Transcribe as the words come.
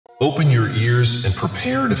Open your ears and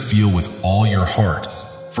prepare to feel with all your heart,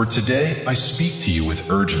 for today I speak to you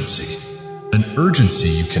with urgency, an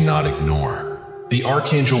urgency you cannot ignore. The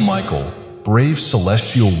Archangel Michael, brave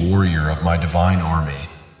celestial warrior of my divine army,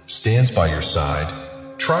 stands by your side,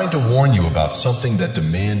 trying to warn you about something that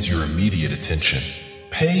demands your immediate attention.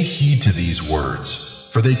 Pay heed to these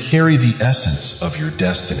words, for they carry the essence of your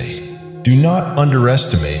destiny. Do not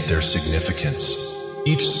underestimate their significance.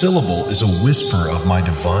 Each syllable is a whisper of my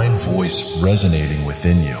divine voice resonating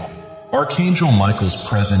within you. Archangel Michael's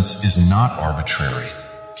presence is not arbitrary.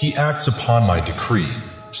 He acts upon my decree,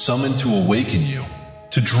 summoned to awaken you,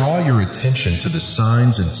 to draw your attention to the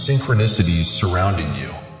signs and synchronicities surrounding you.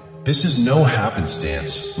 This is no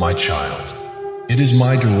happenstance, my child. It is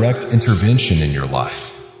my direct intervention in your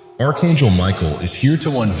life. Archangel Michael is here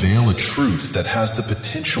to unveil a truth that has the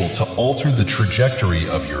potential to alter the trajectory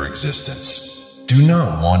of your existence. Do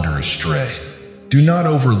not wander astray. Do not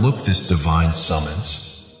overlook this divine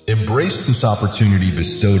summons. Embrace this opportunity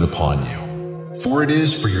bestowed upon you, for it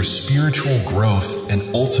is for your spiritual growth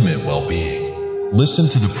and ultimate well-being. Listen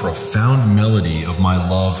to the profound melody of my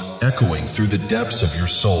love echoing through the depths of your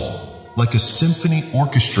soul, like a symphony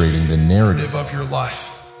orchestrating the narrative of your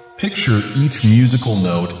life. Picture each musical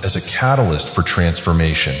note as a catalyst for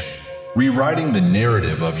transformation, rewriting the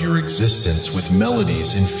narrative of your existence with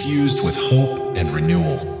melodies infused with hope and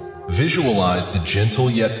renewal. Visualize the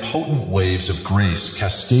gentle yet potent waves of grace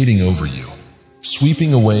cascading over you,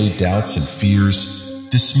 sweeping away doubts and fears,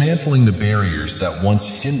 dismantling the barriers that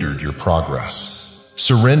once hindered your progress.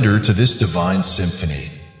 Surrender to this divine symphony,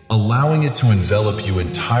 allowing it to envelop you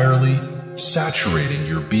entirely, saturating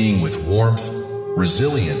your being with warmth,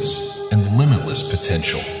 resilience, and limitless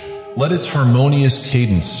potential. Let its harmonious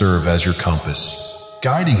cadence serve as your compass,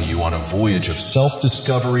 guiding you on a voyage of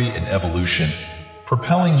self-discovery and evolution,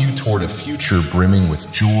 propelling you toward a future brimming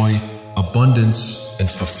with joy, abundance, and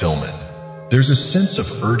fulfillment. There's a sense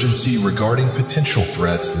of urgency regarding potential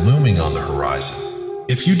threats looming on the horizon.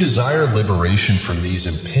 If you desire liberation from these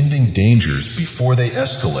impending dangers before they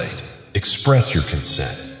escalate, express your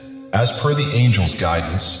consent. As per the angel's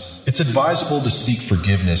guidance, it's advisable to seek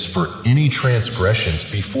forgiveness for any transgressions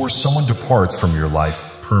before someone departs from your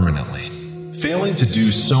life permanently. Failing to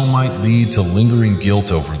do so might lead to lingering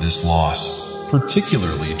guilt over this loss,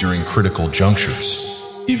 particularly during critical junctures.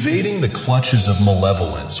 Evading the clutches of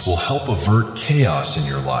malevolence will help avert chaos in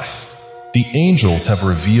your life. The angels have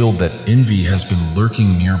revealed that envy has been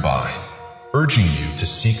lurking nearby, urging you to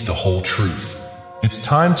seek the whole truth. It's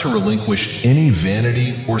time to relinquish any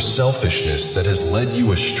vanity or selfishness that has led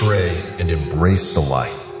you astray and embrace the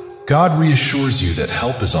light. God reassures you that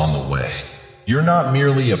help is on the way. You're not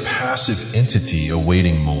merely a passive entity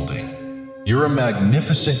awaiting molding. You're a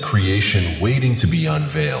magnificent creation waiting to be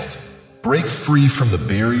unveiled. Break free from the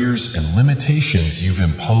barriers and limitations you've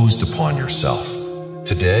imposed upon yourself.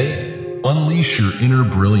 Today, unleash your inner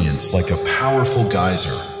brilliance like a powerful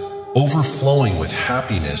geyser, overflowing with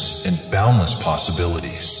happiness and boundless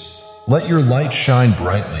possibilities. Let your light shine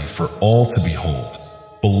brightly for all to behold.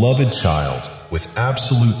 Beloved child, with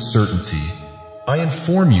absolute certainty, I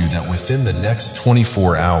inform you that within the next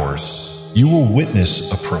 24 hours, you will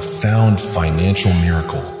witness a profound financial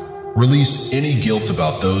miracle. Release any guilt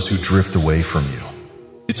about those who drift away from you.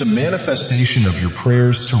 It's a manifestation of your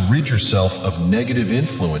prayers to rid yourself of negative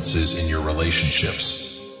influences in your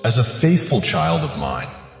relationships. As a faithful child of mine,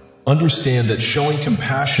 understand that showing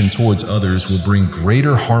compassion towards others will bring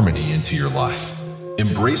greater harmony into your life.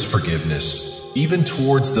 Embrace forgiveness, even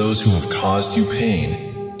towards those who have caused you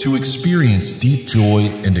pain, to experience deep joy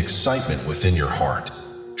and excitement within your heart.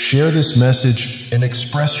 Share this message and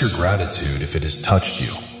express your gratitude if it has touched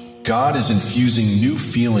you. God is infusing new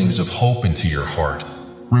feelings of hope into your heart,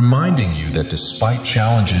 reminding you that despite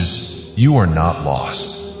challenges, you are not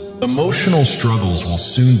lost. Emotional struggles will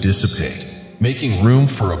soon dissipate, making room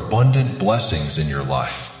for abundant blessings in your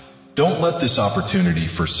life. Don't let this opportunity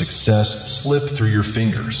for success slip through your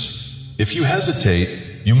fingers. If you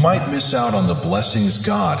hesitate, you might miss out on the blessings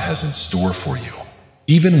God has in store for you.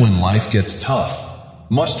 Even when life gets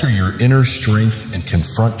tough, muster your inner strength and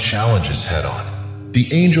confront challenges head-on.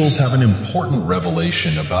 The angels have an important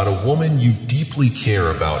revelation about a woman you deeply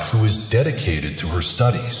care about who is dedicated to her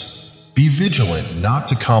studies. Be vigilant not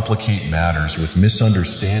to complicate matters with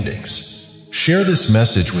misunderstandings. Share this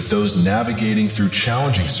message with those navigating through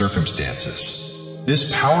challenging circumstances.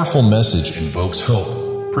 This powerful message invokes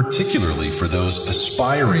hope, particularly for those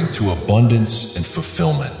aspiring to abundance and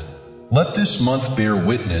fulfillment. Let this month bear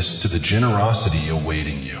witness to the generosity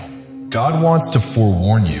awaiting you. God wants to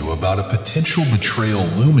forewarn you about a potential betrayal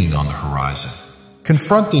looming on the horizon.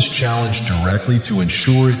 Confront this challenge directly to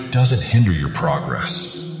ensure it doesn't hinder your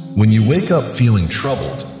progress. When you wake up feeling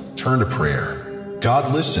troubled, turn to prayer.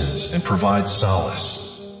 God listens and provides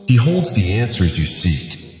solace. He holds the answers you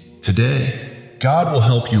seek. Today, God will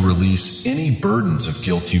help you release any burdens of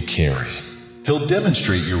guilt you carry. He'll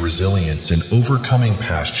demonstrate your resilience in overcoming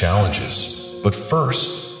past challenges. But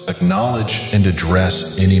first, acknowledge and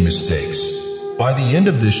address any mistakes. By the end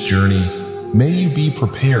of this journey, may you be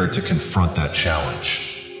prepared to confront that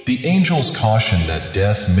challenge. The angels caution that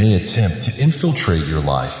death may attempt to infiltrate your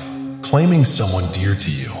life, claiming someone dear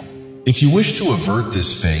to you. If you wish to avert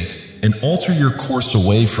this fate and alter your course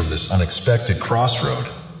away from this unexpected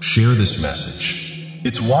crossroad, share this message.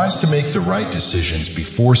 It's wise to make the right decisions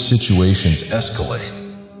before situations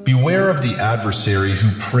escalate. Beware of the adversary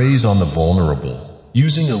who preys on the vulnerable,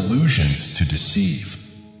 using illusions to deceive.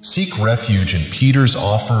 Seek refuge in Peter's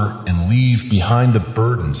offer and leave behind the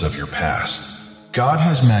burdens of your past. God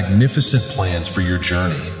has magnificent plans for your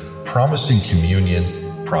journey, promising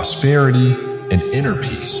communion, prosperity, and inner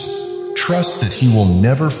peace. Trust that He will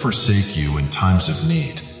never forsake you in times of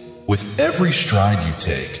need. With every stride you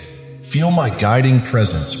take, feel my guiding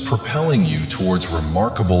presence propelling you towards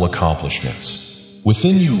remarkable accomplishments.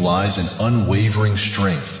 Within you lies an unwavering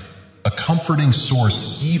strength, a comforting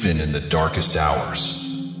source even in the darkest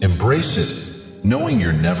hours. Embrace it, knowing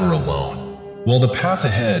you're never alone. While the path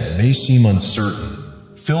ahead may seem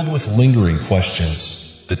uncertain, filled with lingering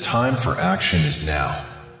questions, the time for action is now.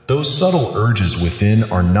 Those subtle urges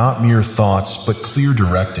within are not mere thoughts but clear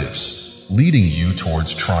directives, leading you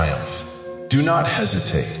towards triumph. Do not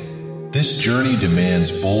hesitate. This journey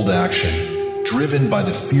demands bold action, driven by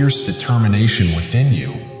the fierce determination within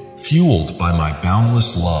you, fueled by my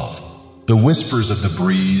boundless love. The whispers of the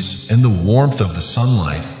breeze and the warmth of the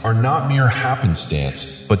sunlight are not mere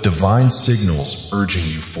happenstance, but divine signals urging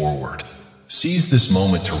you forward. Seize this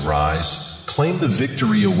moment to rise, claim the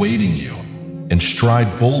victory awaiting you, and stride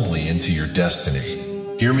boldly into your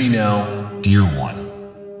destiny. Hear me now, dear one.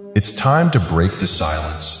 It's time to break the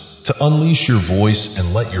silence, to unleash your voice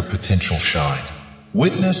and let your potential shine.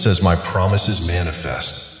 Witness as my promises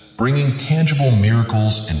manifest, bringing tangible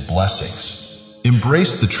miracles and blessings.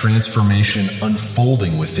 Embrace the transformation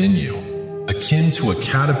unfolding within you, akin to a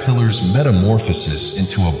caterpillar's metamorphosis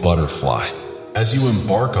into a butterfly. As you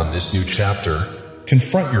embark on this new chapter,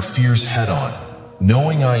 confront your fears head-on,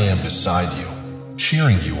 knowing I am beside you,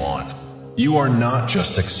 cheering you on. You are not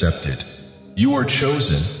just accepted, you are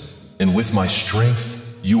chosen, and with my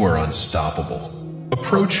strength, you are unstoppable.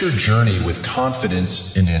 Approach your journey with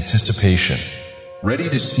confidence and anticipation, ready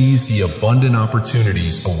to seize the abundant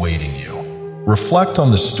opportunities awaiting you. Reflect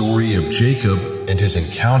on the story of Jacob and his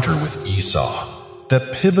encounter with Esau.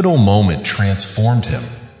 That pivotal moment transformed him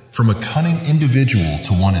from a cunning individual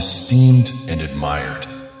to one esteemed and admired.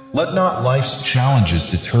 Let not life's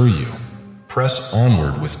challenges deter you. Press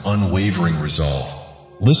onward with unwavering resolve.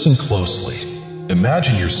 Listen closely.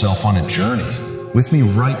 Imagine yourself on a journey, with me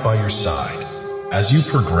right by your side. As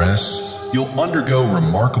you progress, you'll undergo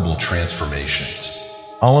remarkable transformations.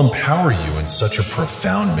 I'll empower you in such a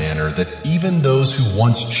profound manner that even those who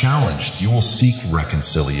once challenged you will seek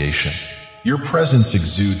reconciliation. Your presence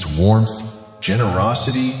exudes warmth,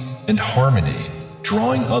 generosity, and harmony,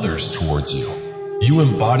 drawing others towards you. You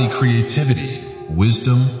embody creativity,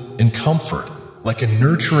 wisdom, and comfort, like a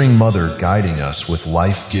nurturing mother guiding us with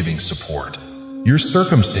life-giving support. Your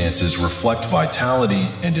circumstances reflect vitality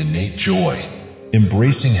and innate joy,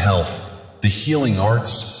 embracing health, the healing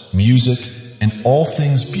arts, music, and all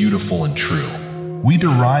things beautiful and true. We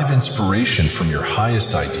derive inspiration from your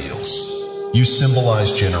highest ideals. You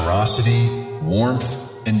symbolize generosity,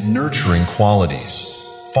 warmth, and nurturing qualities,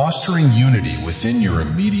 fostering unity within your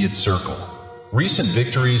immediate circle. Recent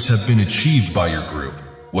victories have been achieved by your group,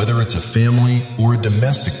 whether it's a family or a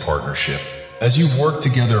domestic partnership, as you've worked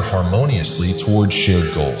together harmoniously towards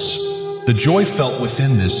shared goals. The joy felt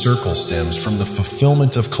within this circle stems from the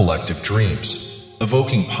fulfillment of collective dreams,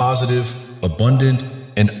 evoking positive, abundant,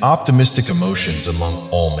 and optimistic emotions among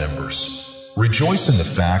all members. Rejoice in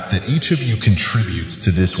the fact that each of you contributes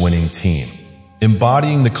to this winning team,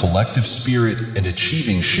 embodying the collective spirit and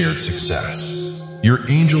achieving shared success. Your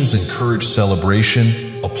angels encourage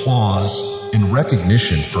celebration, applause, and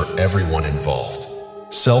recognition for everyone involved.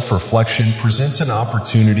 Self-reflection presents an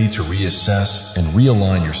opportunity to reassess and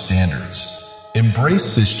realign your standards.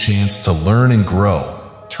 Embrace this chance to learn and grow,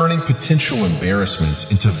 turning potential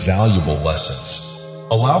embarrassments into valuable lessons.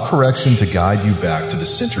 Allow correction to guide you back to the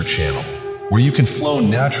center channel, where you can flow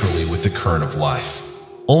naturally with the current of life.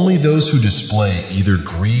 Only those who display either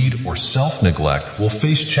greed or self-neglect will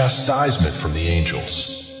face chastisement from the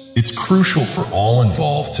angels. It's crucial for all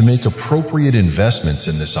involved to make appropriate investments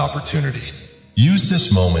in this opportunity. Use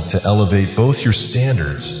this moment to elevate both your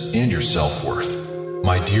standards and your self-worth.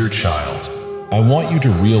 My dear child, I want you to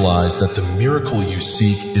realize that the miracle you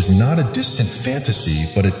seek is not a distant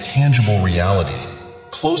fantasy but a tangible reality,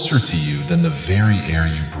 closer to you than the very air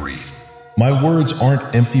you breathe. My words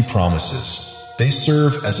aren't empty promises. They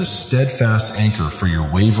serve as a steadfast anchor for your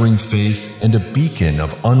wavering faith and a beacon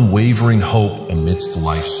of unwavering hope amidst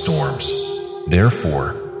life's storms.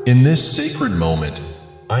 Therefore, in this sacred moment,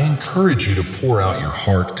 I encourage you to pour out your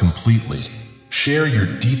heart completely. Share your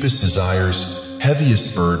deepest desires,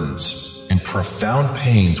 heaviest burdens, and profound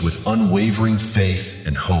pains with unwavering faith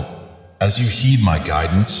and hope. As you heed my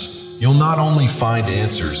guidance, you'll not only find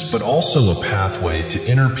answers but also a pathway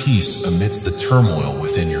to inner peace amidst the turmoil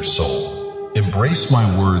within your soul. Embrace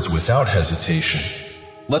my words without hesitation.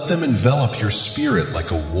 Let them envelop your spirit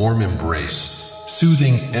like a warm embrace,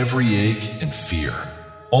 soothing every ache and fear.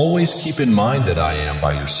 Always keep in mind that I am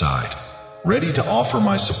by your side, ready to offer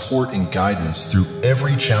my support and guidance through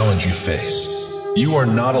every challenge you face. You are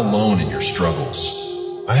not alone in your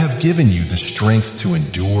struggles. I have given you the strength to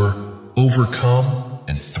endure, overcome,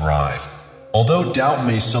 and thrive. Although doubt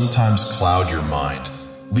may sometimes cloud your mind,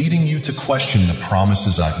 leading you to question the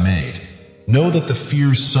promises I've made, know that the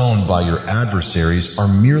fears sown by your adversaries are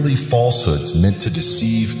merely falsehoods meant to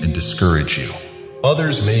deceive and discourage you.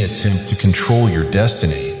 Others may attempt to control your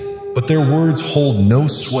destiny, but their words hold no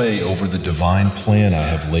sway over the divine plan I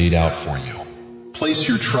have laid out for you. Place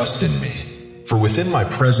your trust in me, for within my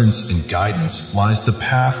presence and guidance lies the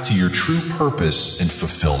path to your true purpose and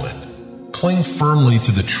fulfillment. Cling firmly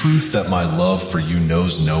to the truth that my love for you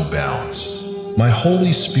knows no bounds. My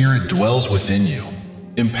Holy Spirit dwells within you,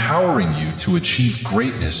 empowering you to achieve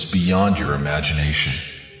greatness beyond your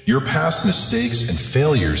imagination. Your past mistakes and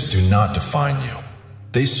failures do not define you.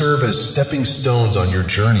 They serve as stepping stones on your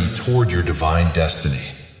journey toward your divine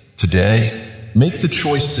destiny. Today, make the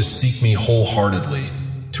choice to seek me wholeheartedly,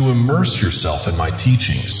 to immerse yourself in my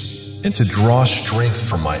teachings, and to draw strength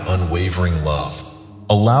from my unwavering love.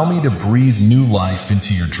 Allow me to breathe new life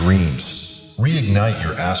into your dreams, reignite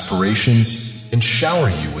your aspirations, and shower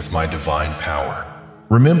you with my divine power.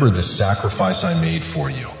 Remember the sacrifice I made for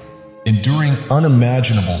you, enduring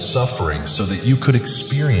unimaginable suffering so that you could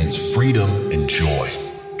experience freedom and joy.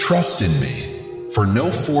 Trust in me, for no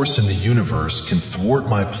force in the universe can thwart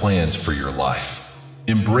my plans for your life.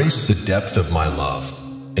 Embrace the depth of my love,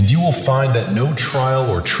 and you will find that no trial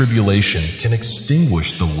or tribulation can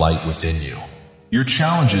extinguish the light within you. Your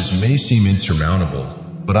challenges may seem insurmountable,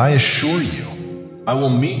 but I assure you, I will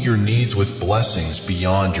meet your needs with blessings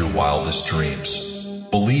beyond your wildest dreams.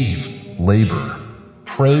 Believe, labor,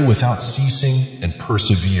 pray without ceasing, and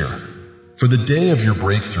persevere, for the day of your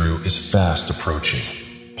breakthrough is fast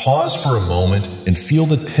approaching. Pause for a moment and feel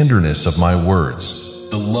the tenderness of my words,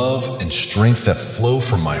 the love and strength that flow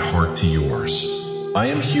from my heart to yours. I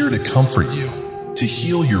am here to comfort you, to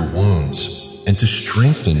heal your wounds, and to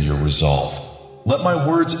strengthen your resolve. Let my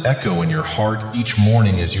words echo in your heart each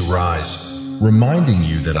morning as you rise, reminding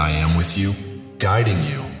you that I am with you, guiding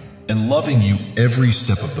you, and loving you every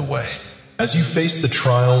step of the way. As you face the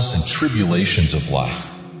trials and tribulations of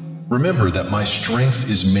life, remember that my strength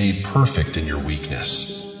is made perfect in your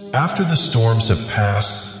weakness. After the storms have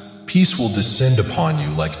passed, peace will descend upon you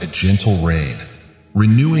like a gentle rain,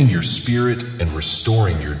 renewing your spirit and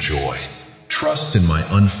restoring your joy. Trust in my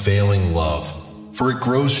unfailing love, for it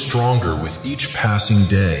grows stronger with each passing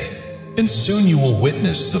day. And soon you will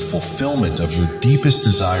witness the fulfillment of your deepest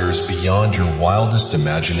desires beyond your wildest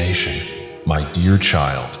imagination, my dear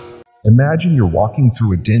child. Imagine you're walking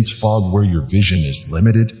through a dense fog where your vision is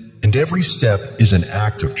limited, and every step is an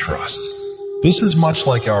act of trust. This is much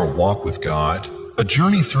like our walk with God, a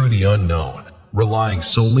journey through the unknown, relying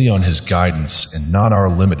solely on His guidance and not our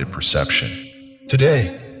limited perception.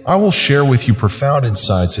 Today, I will share with you profound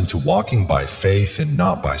insights into walking by faith and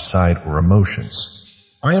not by sight or emotions.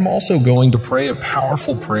 I am also going to pray a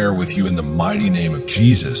powerful prayer with you in the mighty name of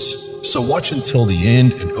Jesus, so watch until the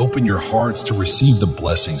end and open your hearts to receive the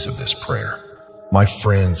blessings of this prayer. My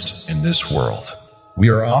friends, in this world, we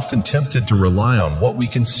are often tempted to rely on what we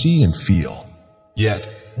can see and feel. Yet,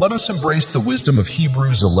 let us embrace the wisdom of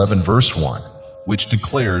Hebrews 11 verse 1, which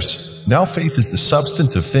declares, "Now faith is the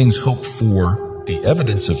substance of things hoped for, the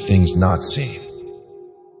evidence of things not seen."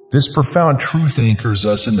 This profound truth anchors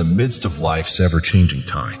us in the midst of life's ever-changing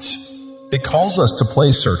tides. It calls us to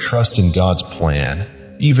place our trust in God's plan,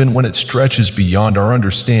 even when it stretches beyond our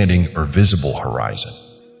understanding or visible horizon.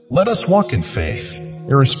 Let us walk in faith,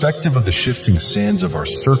 irrespective of the shifting sands of our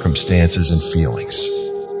circumstances and feelings.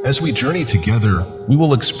 As we journey together, we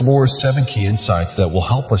will explore 7 key insights that will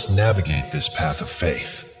help us navigate this path of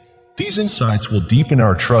faith. These insights will deepen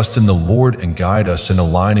our trust in the Lord and guide us in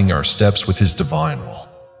aligning our steps with His divine will.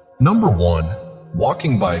 Number 1.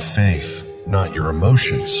 Walking by faith, not your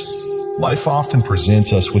emotions. Life often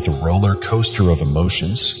presents us with a roller coaster of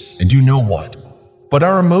emotions, and you know what? But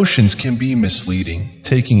our emotions can be misleading,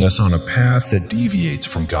 taking us on a path that deviates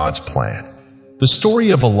from God's plan. The story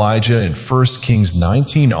of Elijah in 1 Kings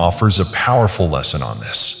 19 offers a powerful lesson on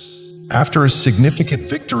this. After a significant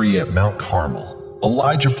victory at Mount Carmel,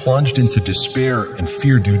 Elijah plunged into despair and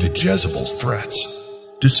fear due to Jezebel's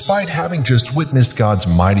threats. Despite having just witnessed God's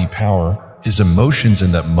mighty power, his emotions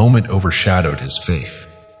in that moment overshadowed his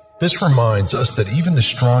faith. This reminds us that even the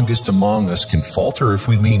strongest among us can falter if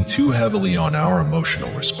we lean too heavily on our emotional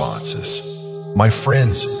responses. My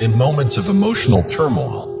friends, in moments of emotional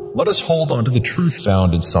turmoil, let us hold on to the truth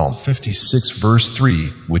found in Psalm 56 verse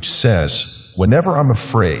 3, which says, "Whenever I'm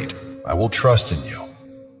afraid, I will trust in you."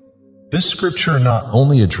 This scripture not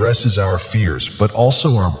only addresses our fears, but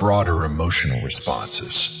also our broader emotional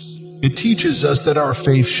responses. It teaches us that our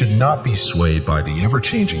faith should not be swayed by the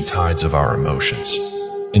ever-changing tides of our emotions.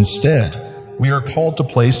 Instead, we are called to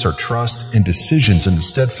place our trust and decisions in the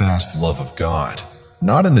steadfast love of God,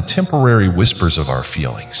 not in the temporary whispers of our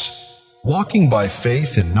feelings. Walking by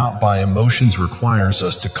faith and not by emotions requires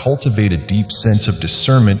us to cultivate a deep sense of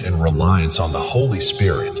discernment and reliance on the Holy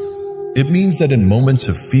Spirit. It means that in moments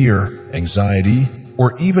of fear, anxiety,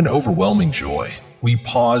 or even overwhelming joy, we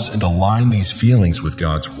pause and align these feelings with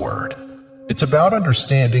God's Word. It's about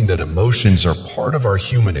understanding that emotions are part of our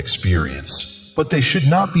human experience, but they should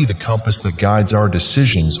not be the compass that guides our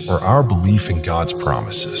decisions or our belief in God's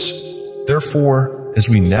promises. Therefore, as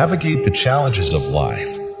we navigate the challenges of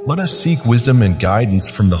life, let us seek wisdom and guidance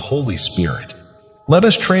from the Holy Spirit. Let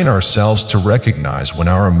us train ourselves to recognize when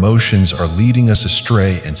our emotions are leading us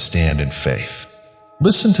astray and stand in faith.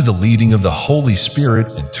 Listen to the leading of the Holy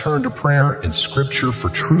Spirit and turn to prayer and Scripture for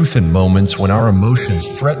truth in moments when our emotions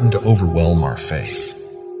threaten to overwhelm our faith.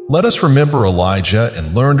 Let us remember Elijah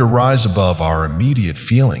and learn to rise above our immediate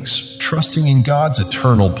feelings, trusting in God's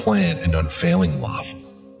eternal plan and unfailing love.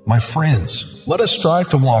 My friends, let us strive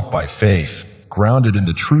to walk by faith, grounded in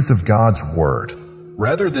the truth of God's Word,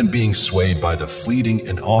 rather than being swayed by the fleeting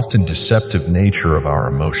and often deceptive nature of our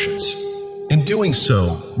emotions. In doing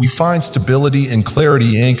so, we find stability and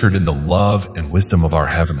clarity anchored in the love and wisdom of our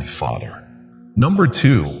Heavenly Father. Number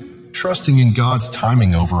 2, trusting in God's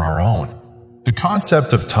timing over our own. The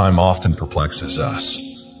concept of time often perplexes us.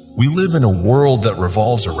 We live in a world that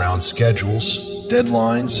revolves around schedules,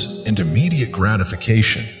 deadlines, and immediate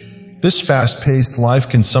gratification. This fast-paced life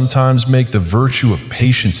can sometimes make the virtue of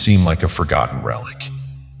patience seem like a forgotten relic.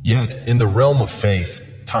 Yet, in the realm of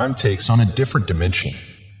faith, time takes on a different dimension.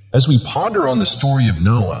 As we ponder on the story of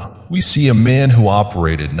Noah, we see a man who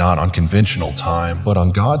operated not on conventional time, but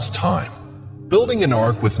on God's time. Building an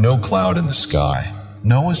ark with no cloud in the sky,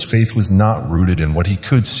 Noah's faith was not rooted in what he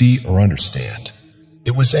could see or understand.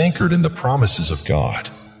 It was anchored in the promises of God.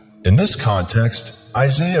 In this context,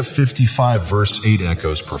 Isaiah 55 verse 8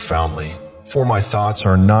 echoes profoundly, "For my thoughts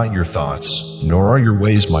are not your thoughts, nor are your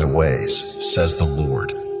ways my ways, says the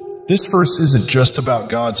Lord." This verse isn't just about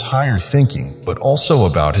God's higher thinking, but also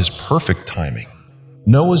about His perfect timing.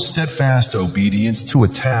 Noah's steadfast obedience to a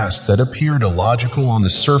task that appeared illogical on the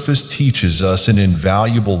surface teaches us an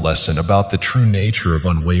invaluable lesson about the true nature of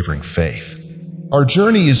unwavering faith. Our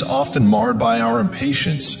journey is often marred by our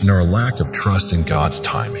impatience and our lack of trust in God's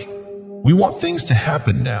timing. We want things to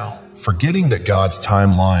happen now, forgetting that God's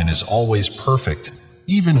timeline is always perfect,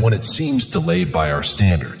 even when it seems delayed by our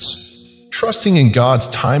standards. Trusting in God's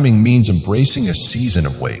timing means embracing a season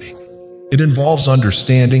of waiting. It involves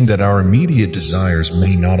understanding that our immediate desires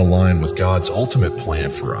may not align with God's ultimate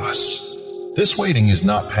plan for us. This waiting is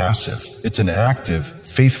not passive, it's an active,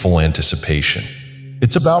 faithful anticipation.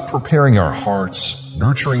 It's about preparing our hearts,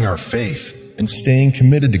 nurturing our faith, and staying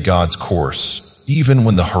committed to God's course, even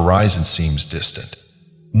when the horizon seems distant.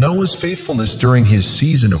 Noah's faithfulness during his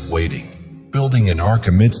season of waiting, building an ark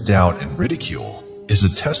amidst doubt and ridicule, is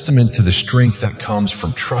a testament to the strength that comes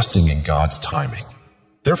from trusting in God's timing.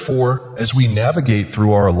 Therefore, as we navigate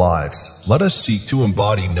through our lives, let us seek to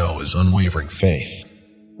embody Noah's unwavering faith.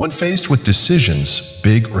 When faced with decisions,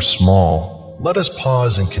 big or small, let us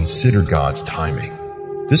pause and consider God's timing.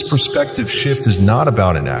 This perspective shift is not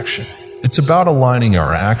about inaction. It's about aligning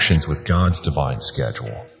our actions with God's divine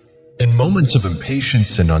schedule. In moments of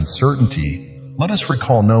impatience and uncertainty, let us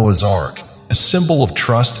recall Noah's Ark, a symbol of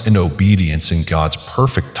trust and obedience in God's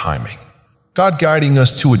perfect timing. God guiding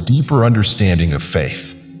us to a deeper understanding of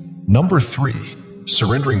faith. Number 3,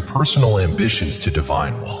 surrendering personal ambitions to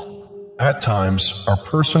divine will. At times, our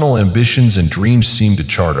personal ambitions and dreams seem to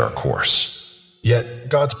chart our course. Yet,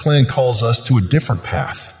 God's plan calls us to a different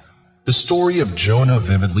path. The story of Jonah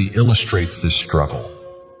vividly illustrates this struggle.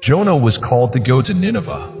 Jonah was called to go to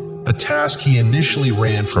Nineveh, a task he initially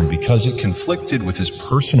ran from because it conflicted with his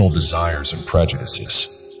personal desires and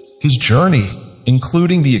prejudices. His journey,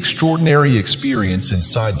 including the extraordinary experience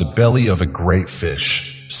inside the belly of a great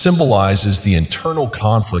fish, symbolizes the internal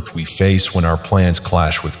conflict we face when our plans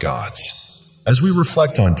clash with God's. As we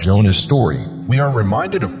reflect on Jonah's story, we are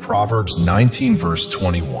reminded of Proverbs 19 verse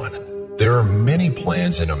 21. There are many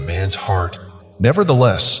plans in a man's heart,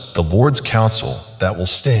 nevertheless, the Lord's counsel that will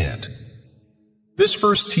stand. This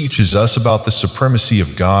verse teaches us about the supremacy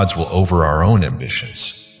of God's will over our own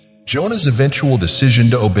ambitions. Jonah's eventual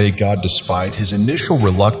decision to obey God despite his initial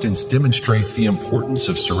reluctance demonstrates the importance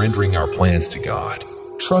of surrendering our plans to God,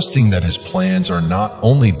 trusting that His plans are not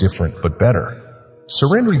only different but better.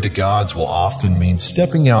 Surrendering to God's will often mean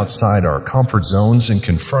stepping outside our comfort zones and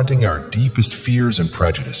confronting our deepest fears and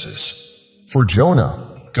prejudices. For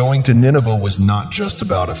Jonah, going to Nineveh was not just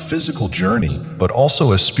about a physical journey, but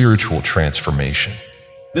also a spiritual transformation.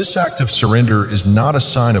 This act of surrender is not a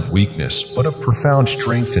sign of weakness, but of profound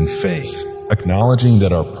strength and faith, acknowledging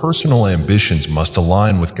that our personal ambitions must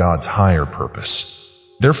align with God's higher purpose.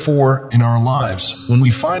 Therefore, in our lives, when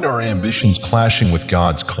we find our ambitions clashing with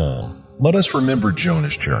God's call, let us remember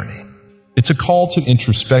Jonah's journey. It's a call to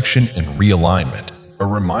introspection and realignment, a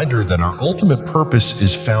reminder that our ultimate purpose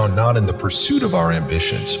is found not in the pursuit of our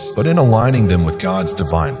ambitions, but in aligning them with God's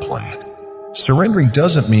divine plan. Surrendering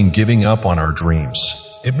doesn't mean giving up on our dreams.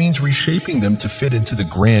 It means reshaping them to fit into the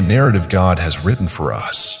grand narrative God has written for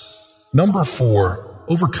us. Number 4,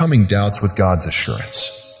 overcoming doubts with God's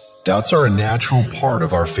assurance. Doubts are a natural part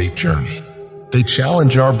of our faith journey. They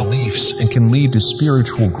challenge our beliefs and can lead to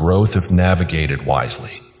spiritual growth if navigated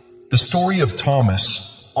wisely. The story of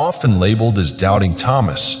Thomas, often labeled as Doubting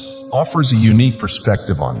Thomas, offers a unique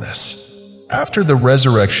perspective on this. After the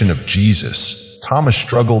resurrection of Jesus, Thomas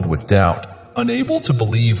struggled with doubt, unable to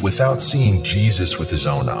believe without seeing Jesus with his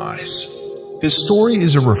own eyes. His story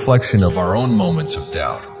is a reflection of our own moments of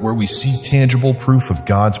doubt, where we see tangible proof of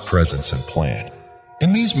God's presence and plan.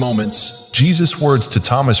 In these moments, Jesus' words to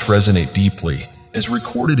Thomas resonate deeply, as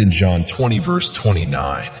recorded in John 20 verse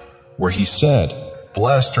 29, where he said,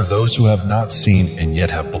 "Blessed are those who have not seen and yet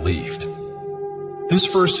have believed." This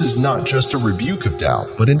verse is not just a rebuke of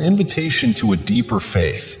doubt, but an invitation to a deeper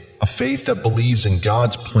faith, a faith that believes in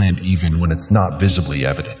God's plan even when it's not visibly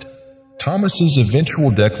evident. Thomas's eventual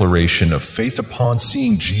declaration of faith upon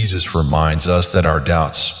seeing Jesus reminds us that our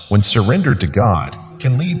doubts, when surrendered to God,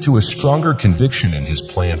 can lead to a stronger conviction in His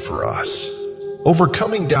plan for us.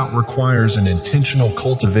 Overcoming doubt requires an intentional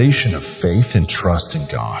cultivation of faith and trust in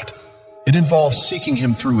God. It involves seeking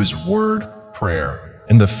Him through His Word, prayer,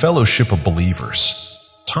 and the fellowship of believers.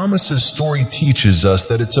 Thomas's story teaches us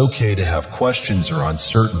that it's okay to have questions or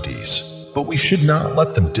uncertainties, but we should not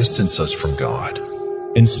let them distance us from God.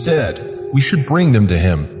 Instead, we should bring them to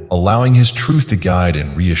Him, allowing His truth to guide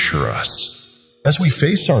and reassure us. As we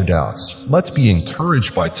face our doubts, let's be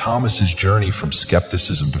encouraged by Thomas's journey from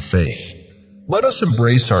skepticism to faith. Let us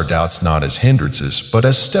embrace our doubts not as hindrances, but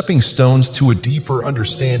as stepping stones to a deeper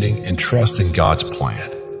understanding and trust in God's plan.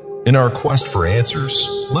 In our quest for answers,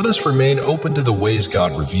 let us remain open to the ways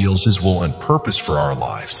God reveals His will and purpose for our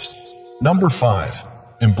lives. Number 5,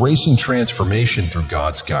 embracing transformation through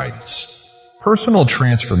God's guidance. Personal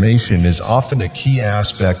transformation is often a key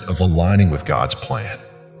aspect of aligning with God's plan.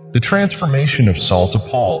 The transformation of Saul to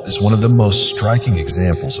Paul is one of the most striking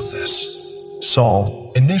examples of this.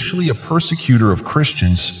 Saul, initially a persecutor of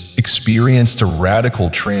Christians, experienced a radical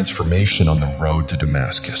transformation on the road to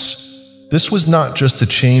Damascus. This was not just a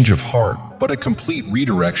change of heart, but a complete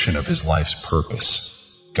redirection of his life's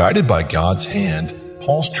purpose. Guided by God's hand,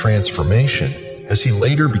 Paul's transformation, as he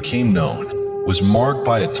later became known, was marked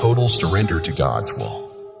by a total surrender to God's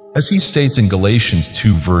will. As he states in Galatians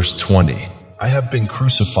 2 verse 20, "I have been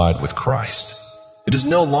crucified with Christ. It is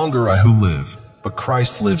no longer I who live, but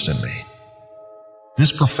Christ lives in me."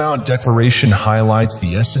 This profound declaration highlights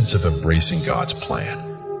the essence of embracing God's plan.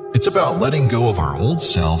 It's about letting go of our old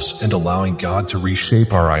selves and allowing God to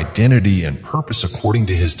reshape our identity and purpose according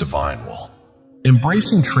to His divine will.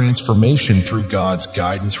 Embracing transformation through God's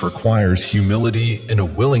guidance requires humility and a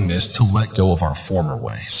willingness to let go of our former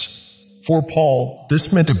ways. For Paul,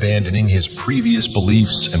 this meant abandoning his previous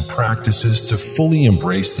beliefs and practices to fully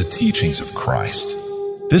embrace the teachings of Christ.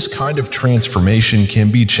 This kind of transformation can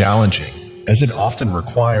be challenging, as it often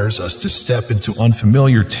requires us to step into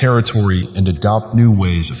unfamiliar territory and adopt new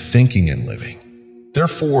ways of thinking and living.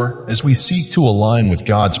 Therefore, as we seek to align with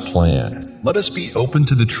God's plan, let us be open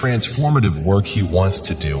to the transformative work He wants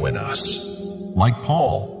to do in us. Like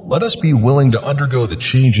Paul, let us be willing to undergo the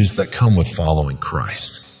changes that come with following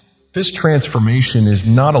Christ. This transformation is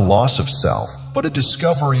not a loss of self, but a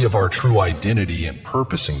discovery of our true identity and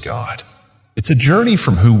purpose in God. It's a journey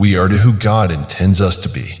from who we are to who God intends us to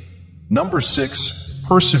be. Number 6,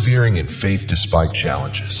 persevering in faith despite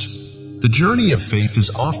challenges. The journey of faith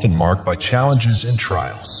is often marked by challenges and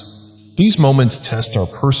trials. These moments test our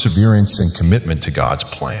perseverance and commitment to God's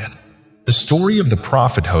plan. The story of the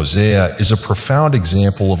prophet Hosea is a profound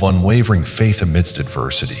example of unwavering faith amidst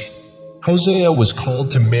adversity. Hosea was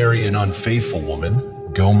called to marry an unfaithful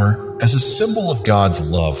woman, Gomer, as a symbol of God's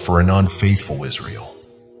love for an unfaithful Israel.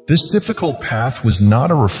 This difficult path was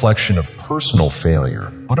not a reflection of personal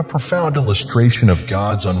failure, but a profound illustration of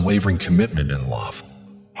God's unwavering commitment and love.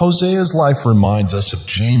 Hosea's life reminds us of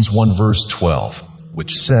James 1 verse 12,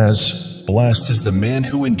 which says, "Blessed is the man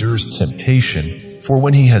who endures temptation, for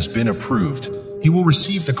when he has been approved, he will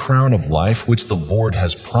receive the crown of life which the Lord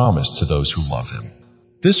has promised to those who love him."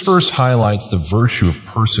 This verse highlights the virtue of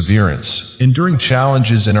perseverance. Enduring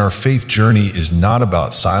challenges in our faith journey is not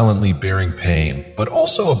about silently bearing pain, but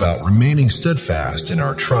also about remaining steadfast in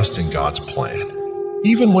our trust in God's plan.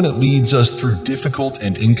 Even when it leads us through difficult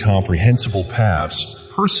and incomprehensible paths,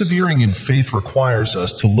 persevering in faith requires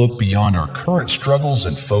us to look beyond our current struggles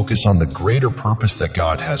and focus on the greater purpose that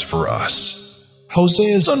God has for us.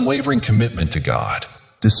 Hosea's unwavering commitment to God,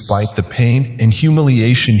 despite the pain and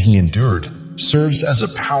humiliation he endured, serves as a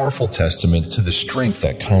powerful testament to the strength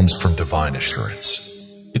that comes from divine assurance.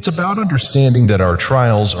 It's about understanding that our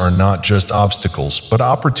trials are not just obstacles, but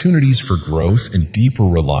opportunities for growth and deeper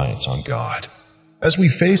reliance on God. As we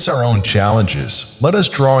face our own challenges, let us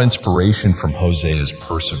draw inspiration from Hosea's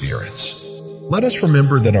perseverance. Let us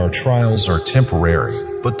remember that our trials are temporary,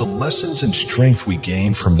 but the lessons and strength we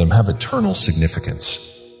gain from them have eternal significance.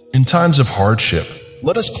 In times of hardship,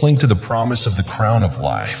 let us cling to the promise of the crown of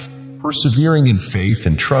life, persevering in faith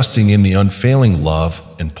and trusting in the unfailing love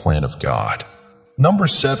and plan of God. Number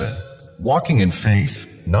 7, walking in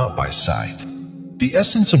faith, not by sight. The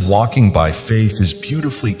essence of walking by faith is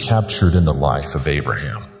beautifully captured in the life of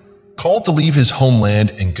Abraham. Called to leave his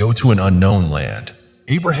homeland and go to an unknown land,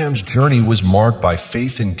 Abraham's journey was marked by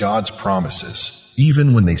faith in God's promises,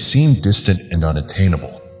 even when they seemed distant and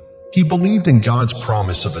unattainable. He believed in God's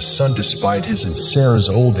promise of a son despite his and Sarah's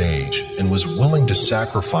old age and was willing to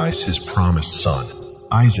sacrifice his promised son,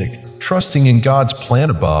 Isaac, trusting in God's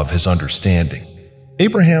plan above his understanding.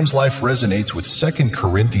 Abraham's life resonates with 2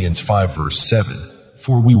 Corinthians 5 verse 7,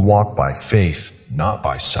 "For we walk by faith, not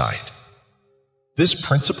by sight." This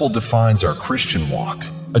principle defines our Christian walk,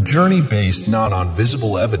 a journey based not on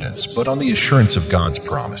visible evidence but on the assurance of God's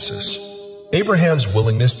promises. Abraham's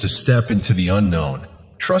willingness to step into the unknown,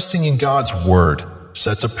 trusting in God's word,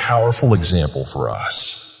 sets a powerful example for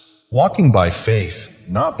us. Walking by faith,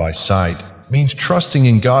 not by sight, means trusting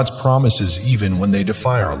in God's promises even when they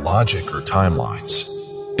defy our logic or timelines.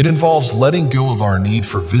 It involves letting go of our need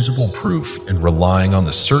for visible proof and relying on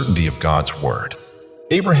the certainty of God's word.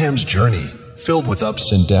 Abraham's journey, filled with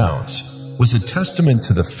ups and downs, was a testament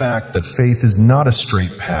to the fact that faith is not a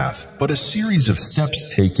straight path, but a series of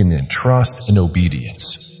steps taken in trust and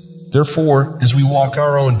obedience. Therefore, as we walk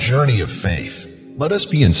our own journey of faith, let us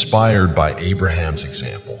be inspired by Abraham's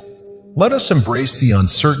example. Let us embrace the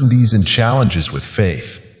uncertainties and challenges with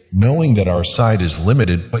faith, knowing that our sight is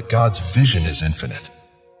limited but God's vision is infinite.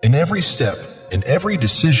 In every step, in every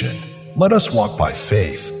decision, let us walk by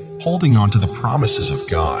faith, holding on to the promises of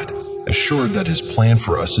God, assured that His plan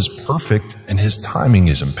for us is perfect and His timing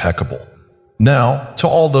is impeccable. Now, to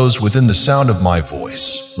all those within the sound of my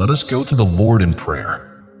voice, let us go to the Lord in prayer.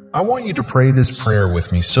 I want you to pray this prayer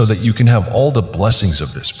with me so that you can have all the blessings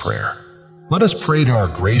of this prayer. Let us pray to our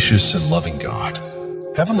gracious and loving God.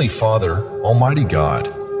 Heavenly Father, Almighty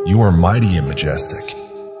God, you are mighty and majestic.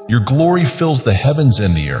 Your glory fills the heavens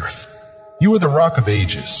and the earth. You are the Rock of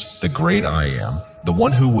Ages, the great I Am, the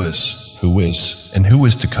one who is, and who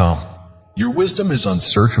is to come. Your wisdom is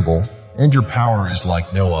unsearchable, and your power is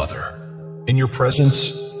like no other. In your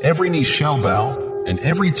presence, every knee shall bow, and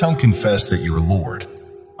every tongue confess that you are Lord.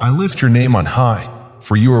 I lift your name on high,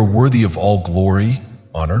 for you are worthy of all glory,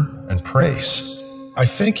 honor, and praise. I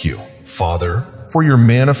thank you, Father, for your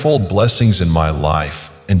manifold blessings in my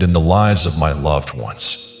life and in the lives of my loved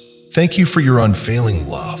ones. Thank you for your unfailing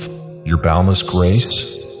love, your boundless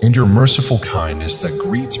grace, and your merciful kindness that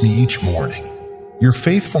greets me each morning. Your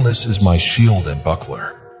faithfulness is my shield and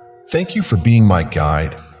buckler. Thank you for being my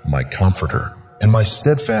guide, my comforter, and my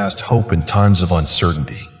steadfast hope in times of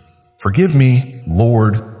uncertainty. Forgive me,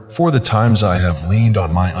 Lord, for the times I have leaned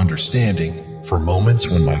on my understanding, for moments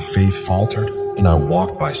when my faith faltered and I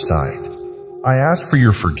walked by sight. I ask for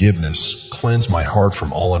your forgiveness, cleanse my heart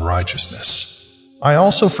from all unrighteousness. I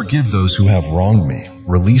also forgive those who have wronged me,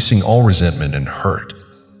 releasing all resentment and hurt.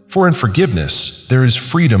 For in forgiveness there is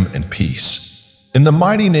freedom and peace. In the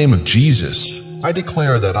mighty name of Jesus, I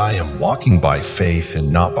declare that I am walking by faith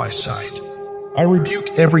and not by sight. I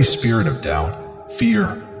rebuke every spirit of doubt,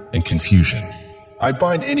 fear, and confusion. I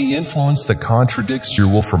bind any influence that contradicts your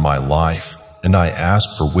will for my life, and I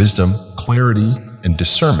ask for wisdom, clarity, and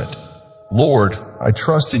discernment. Lord, I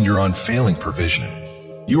trust in your unfailing provision.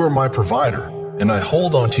 You are my provider, and I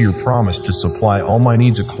hold on to your promise to supply all my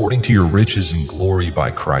needs according to your riches and glory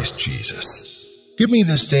by Christ Jesus. Give me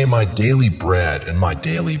this day my daily bread and my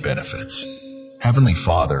daily benefits. Heavenly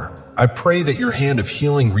Father, I pray that your hand of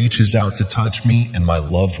healing reaches out to touch me and my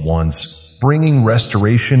loved ones, bringing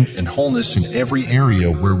restoration and wholeness in every area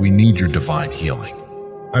where we need your divine healing.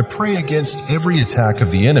 I pray against every attack of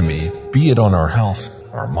the enemy, be it on our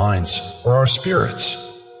health, our minds, or our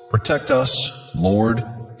spirits. Protect us, Lord,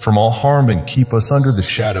 from all harm and keep us under the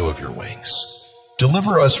shadow of your wings.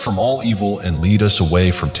 Deliver us from all evil and lead us away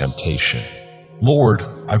from temptation. Lord,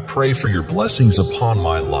 I pray for your blessings upon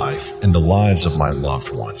my life and the lives of my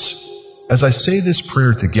loved ones. As I say this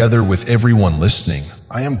prayer together with everyone listening,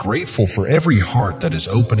 I am grateful for every heart that is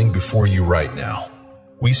opening before you right now.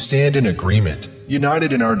 We stand in agreement,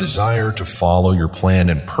 united in our desire to follow your plan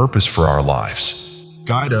and purpose for our lives.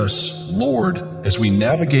 Guide us, Lord, as we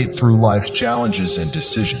navigate through life's challenges and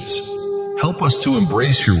decisions. Help us to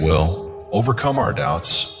embrace your will, overcome our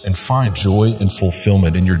doubts, and find joy and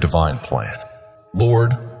fulfillment in your divine plan.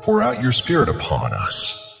 Lord, pour out your Spirit upon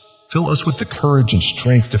us. Fill us with the courage and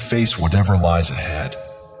strength to face whatever lies ahead.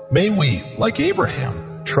 May we, like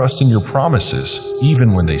Abraham, trust in your promises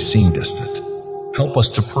even when they seem distant. Help us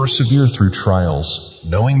to persevere through trials,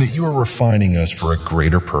 knowing that you are refining us for a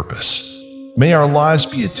greater purpose. May our lives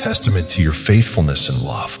be a testament to your faithfulness and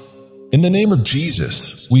love. In the name of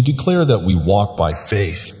Jesus, we declare that we walk by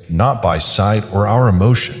faith, not by sight or our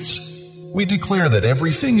emotions. We declare that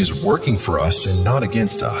everything is working for us and not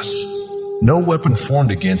against us. No weapon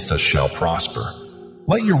formed against us shall prosper.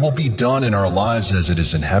 Let your will be done in our lives as it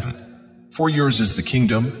is in heaven. For yours is the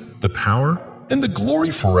kingdom, the power, and the glory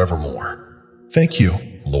forevermore. Thank you,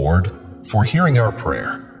 Lord, for hearing our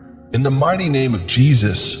prayer. In the mighty name of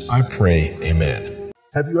Jesus, I pray, amen.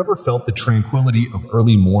 Have you ever felt the tranquility of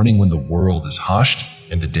early morning when the world is hushed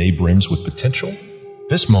and the day brims with potential?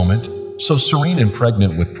 This moment, so serene and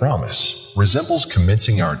pregnant with promise, resembles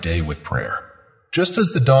commencing our day with prayer. Just as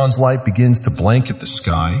the dawn's light begins to blanket the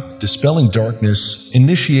sky, dispelling darkness,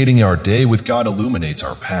 initiating our day with God illuminates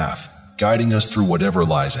our path, guiding us through whatever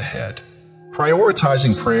lies ahead.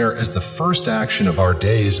 Prioritizing prayer as the first action of our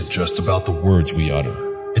day isn't just about the words we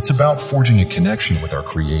utter. It's about forging a connection with our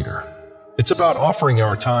Creator. It's about offering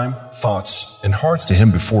our time, thoughts, and hearts to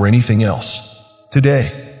Him before anything else.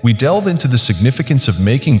 Today, we delve into the significance of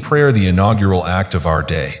making prayer the inaugural act of our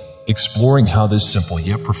day, exploring how this simple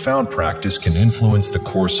yet profound practice can influence the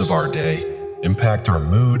course of our day, impact our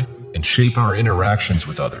mood, and shape our interactions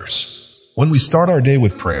with others. When we start our day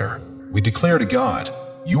with prayer, we declare to God,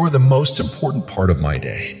 "You are the most important part of my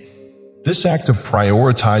day." This act of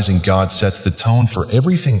prioritizing God sets the tone for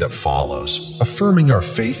everything that follows, affirming our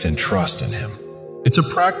faith and trust in Him. It's a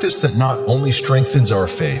practice that not only strengthens our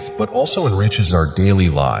faith, but also enriches our daily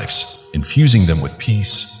lives, infusing them with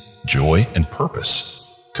peace, joy, and purpose.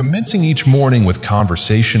 Commencing each morning with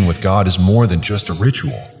conversation with God is more than just a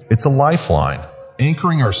ritual. It's a lifeline,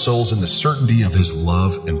 anchoring our souls in the certainty of His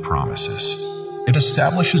love and promises. It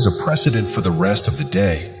establishes a precedent for the rest of the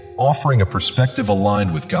day, offering a perspective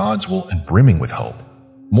aligned with God's will and brimming with hope.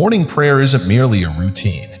 Morning prayer isn't merely a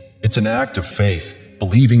routine. It's an act of faith,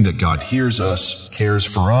 believing that God hears us, cares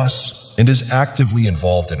for us, and is actively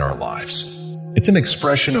involved in our lives. It's an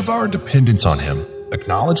expression of our dependence on Him,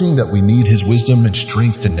 acknowledging that we need His wisdom and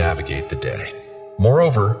strength to navigate the day.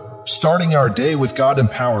 Moreover, starting our day with God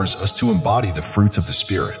empowers us to embody the fruits of the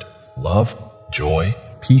Spirit: love, joy,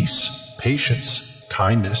 peace, patience,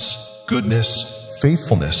 kindness, goodness,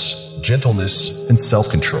 faithfulness, gentleness, and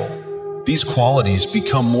self-control. These qualities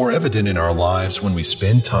become more evident in our lives when we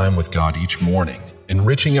spend time with God each morning,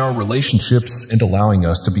 enriching our relationships and allowing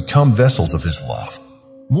us to become vessels of His love.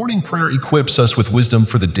 Morning prayer equips us with wisdom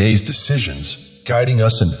for the day's decisions, guiding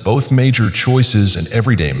us in both major choices and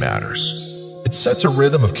everyday matters. It sets a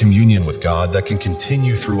rhythm of communion with God that can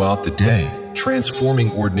continue throughout the day,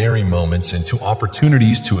 transforming ordinary moments into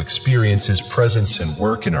opportunities to experience His presence and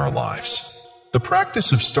work in our lives. The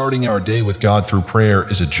practice of starting our day with God through prayer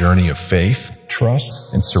is a journey of faith,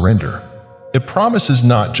 trust, and surrender. It promises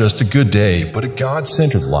not just a good day, but a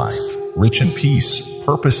God-centered life, rich in peace,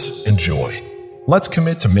 purpose, and joy. Let's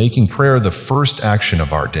commit to making prayer the first action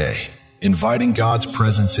of our day, inviting God's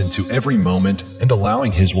presence into every moment and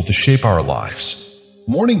allowing His will to shape our lives.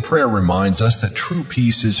 Morning prayer reminds us that true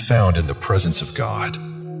peace is found in the presence of God.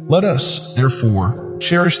 Let us, therefore,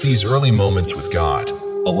 cherish these early moments with God,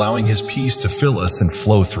 allowing His peace to fill us and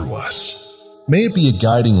flow through us. May it be a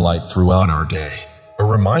guiding light throughout our day, a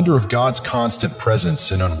reminder of God's constant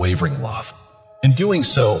presence and unwavering love. In doing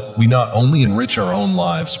so, we not only enrich our own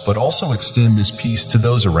lives, but also extend this peace to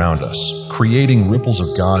those around us, creating ripples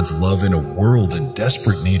of God's love in a world in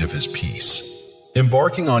desperate need of His peace.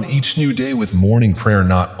 Embarking on each new day with morning prayer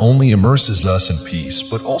not only immerses us in peace,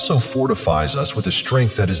 but also fortifies us with a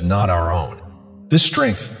strength that is not our own. This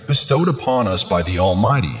strength, bestowed upon us by the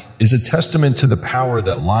Almighty, is a testament to the power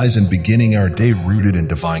that lies in beginning our day rooted in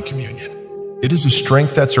divine communion. It is a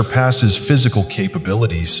strength that surpasses physical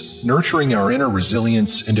capabilities, nurturing our inner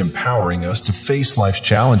resilience and empowering us to face life's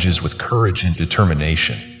challenges with courage and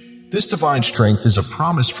determination. This divine strength is a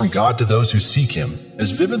promise from God to those who seek Him,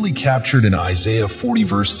 as vividly captured in Isaiah 40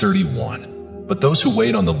 verse 31. But those who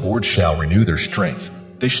wait on the Lord shall renew their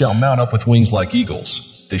strength. They shall mount up with wings like eagles.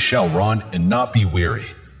 They shall run and not be weary.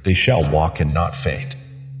 They shall walk and not faint.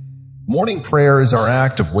 Morning prayer is our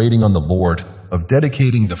act of waiting on the Lord, of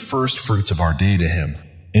dedicating the first fruits of our day to Him.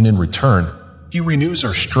 And in return, He renews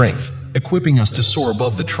our strength, equipping us to soar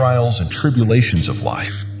above the trials and tribulations of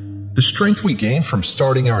life. The strength we gain from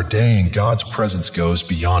starting our day in God's presence goes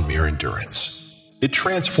beyond mere endurance. It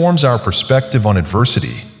transforms our perspective on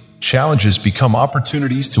adversity. Challenges become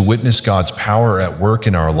opportunities to witness God's power at work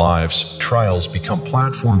in our lives, trials become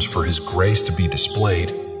platforms for His grace to be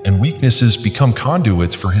displayed, and weaknesses become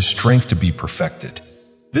conduits for His strength to be perfected.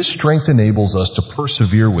 This strength enables us to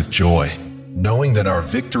persevere with joy, knowing that our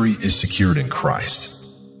victory is secured in Christ.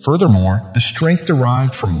 Furthermore, the strength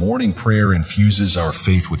derived from morning prayer infuses our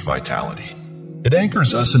faith with vitality. It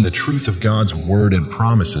anchors us in the truth of God's word and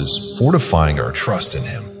promises, fortifying our trust in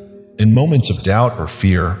Him. In moments of doubt or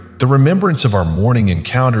fear, the remembrance of our morning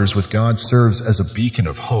encounters with God serves as a beacon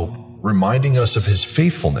of hope, reminding us of His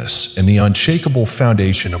faithfulness and the unshakable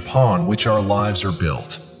foundation upon which our lives are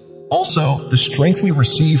built. Also, the strength we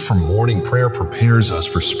receive from morning prayer prepares us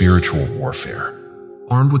for spiritual warfare.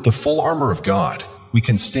 Armed with the full armor of God, we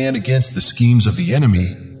can stand against the schemes of the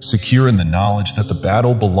enemy, secure in the knowledge that the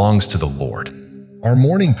battle belongs to the Lord. Our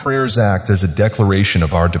morning prayers act as a declaration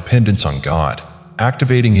of our dependence on God,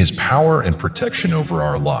 activating His power and protection over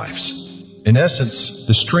our lives. In essence,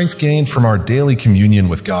 the strength gained from our daily communion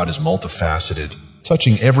with God is multifaceted,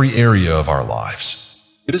 touching every area of our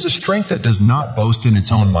lives. It is a strength that does not boast in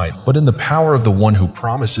its own might, but in the power of the one who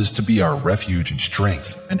promises to be our refuge and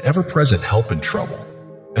strength, and ever-present help in trouble.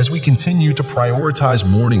 As we continue to prioritize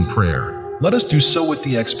morning prayer, let us do so with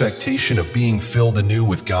the expectation of being filled anew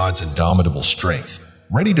with God's indomitable strength,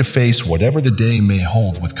 ready to face whatever the day may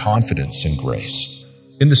hold with confidence and grace.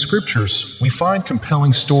 In the Scriptures, we find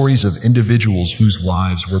compelling stories of individuals whose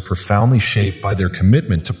lives were profoundly shaped by their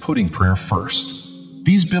commitment to putting prayer first.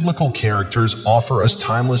 These biblical characters offer us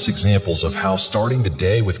timeless examples of how starting the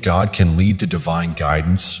day with God can lead to divine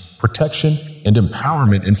guidance, protection, and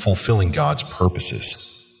empowerment in fulfilling God's purposes.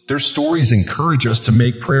 Their stories encourage us to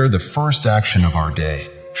make prayer the first action of our day,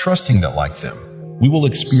 trusting that, like them, we will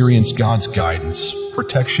experience God's guidance,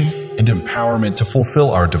 protection, and empowerment to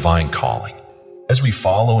fulfill our divine calling. As we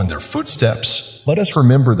follow in their footsteps, let us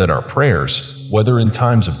remember that our prayers, whether in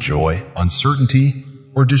times of joy, uncertainty,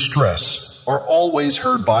 or distress, are always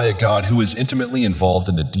heard by a God who is intimately involved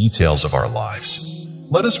in the details of our lives.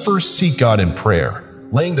 Let us first seek God in prayer,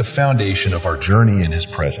 laying the foundation of our journey in His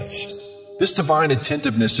presence. This divine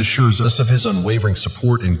attentiveness assures us of His unwavering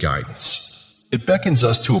support and guidance. It beckons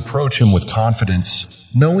us to approach Him with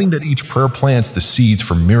confidence, knowing that each prayer plants the seeds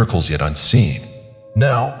for miracles yet unseen.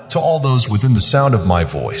 Now, to all those within the sound of my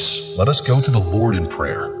voice, let us go to the Lord in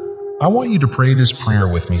prayer. I want you to pray this prayer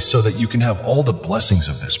with me so that you can have all the blessings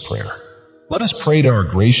of this prayer. Let us pray to our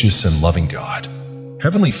gracious and loving God.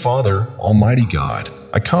 Heavenly Father, Almighty God,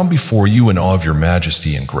 I come before you in awe of your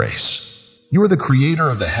majesty and grace. You are the creator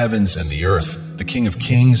of the heavens and the earth, the King of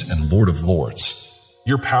kings and Lord of lords.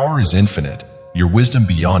 Your power is infinite, your wisdom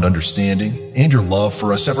beyond understanding, and your love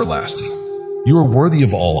for us everlasting. You are worthy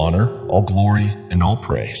of all honor, all glory, and all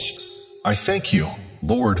praise. I thank you,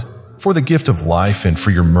 Lord, for the gift of life and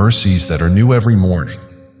for your mercies that are new every morning.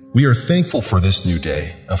 We are thankful for this new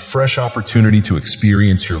day, a fresh opportunity to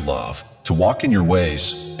experience your love, to walk in your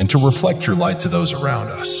ways, and to reflect your light to those around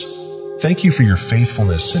us. Thank you for your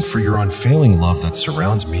faithfulness and for your unfailing love that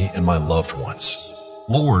surrounds me and my loved ones.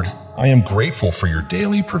 Lord, I am grateful for your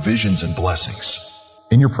daily provisions and blessings.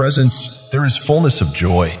 In your presence, there is fullness of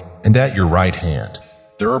joy, and at your right hand,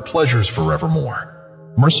 there are pleasures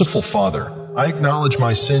forevermore. Merciful Father, I acknowledge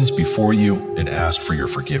my sins before you and ask for your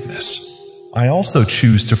forgiveness. I also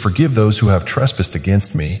choose to forgive those who have trespassed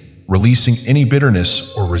against me, releasing any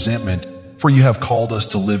bitterness or resentment, for you have called us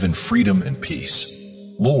to live in freedom and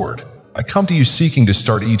peace. Lord, I come to you seeking to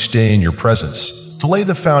start each day in your presence, to lay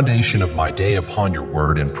the foundation of my day upon your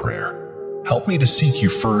word and prayer. Help me to seek you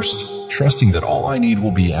first, trusting that all I need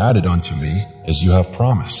will be added unto me, as you have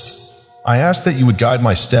promised. I ask that you would guide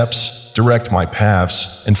my steps, direct my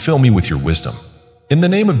paths, and fill me with your wisdom. In the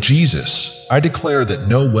name of Jesus, I declare that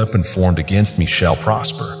no weapon formed against me shall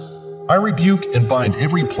prosper. I rebuke and bind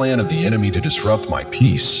every plan of the enemy to disrupt my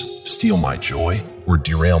peace, steal my joy, or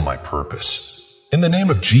derail my purpose. In the name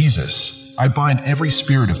of Jesus, I bind every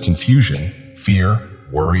spirit of confusion, fear,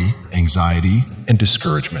 worry, anxiety, and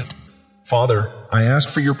discouragement. Father, I ask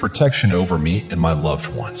for your protection over me and my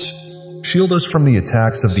loved ones. Shield us from the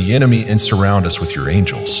attacks of the enemy and surround us with your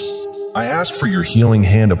angels. I ask for your healing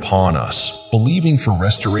hand upon us, believing for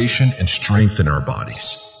restoration and strength in our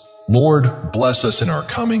bodies. Lord, bless us in our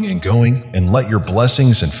coming and going, and let your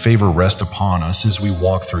blessings and favor rest upon us as we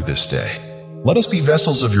walk through this day. Let us be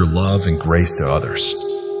vessels of your love and grace to others.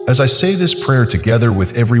 As I say this prayer together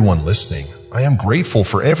with everyone listening, I am grateful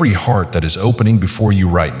for every heart that is opening before you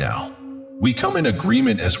right now. We come in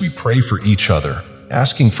agreement as we pray for each other,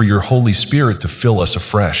 asking for your Holy Spirit to fill us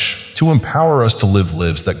afresh, to empower us to live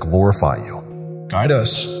lives that glorify you. Guide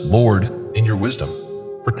us, Lord, in your wisdom.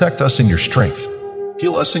 Protect us in your strength.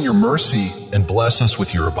 Heal us in your mercy, and bless us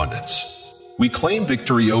with your abundance. We claim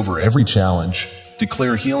victory over every challenge,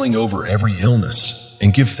 declare healing over every illness,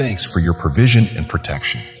 and give thanks for your provision and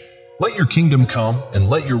protection. Let your kingdom come, and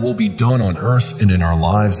let your will be done on earth and in our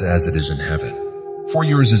lives as it is in heaven. For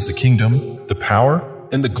yours is the kingdom, the power,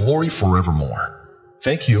 and the glory forevermore.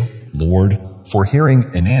 Thank you, Lord, for hearing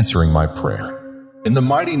and answering my prayer. In the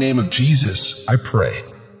mighty name of Jesus, I pray.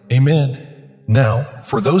 Amen. Now,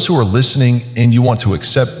 for those who are listening and you want to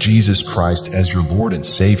accept Jesus Christ as your Lord and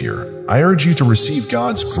Savior, I urge you to receive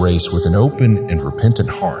God's grace with an open and repentant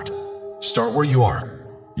heart. Start where you are.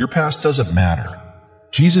 Your past doesn't matter.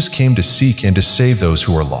 Jesus came to seek and to save those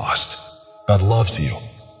who are lost. God loves you.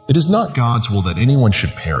 It is not God's will that anyone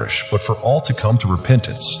should perish, but for all to come to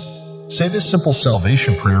repentance. Say this simple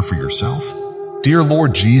salvation prayer for yourself. Dear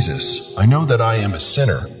Lord Jesus, I know that I am a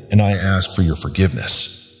sinner, and I ask for your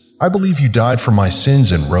forgiveness. I believe you died for my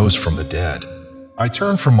sins and rose from the dead. I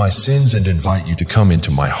turn from my sins and invite you to come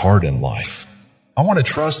into my heart and life. I want to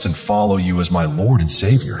trust and follow you as my Lord and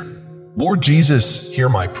Savior. Lord Jesus, hear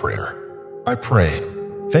my prayer. I pray.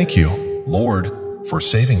 Thank you, Lord, for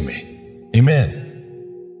saving me.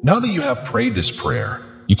 Amen. Now that you have prayed this prayer,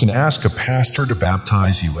 you can ask a pastor to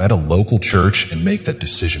baptize you at a local church and make that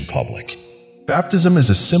decision public. Baptism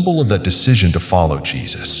is a symbol of that decision to follow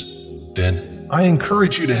Jesus. Then, I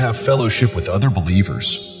encourage you to have fellowship with other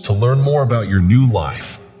believers, to learn more about your new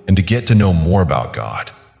life, and to get to know more about God.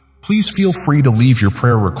 Please feel free to leave your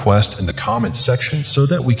prayer request in the comments section so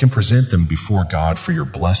that we can present them before God for your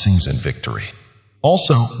blessings and victory.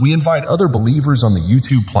 Also, we invite other believers on the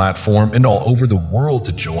YouTube platform and all over the world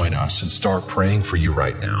to join us and start praying for you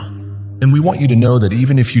right now. And we want you to know that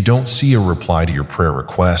even if you don't see a reply to your prayer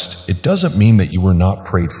request, it doesn't mean that you were not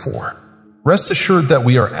prayed for. Rest assured that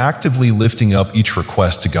we are actively lifting up each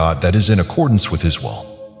request to God that is in accordance with His will.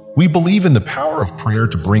 We believe in the power of prayer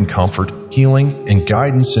to bring comfort, healing, and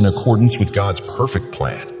guidance in accordance with God's perfect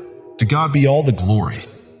plan. To God be all the glory.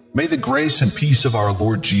 May the grace and peace of our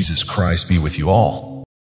Lord Jesus Christ be with you all.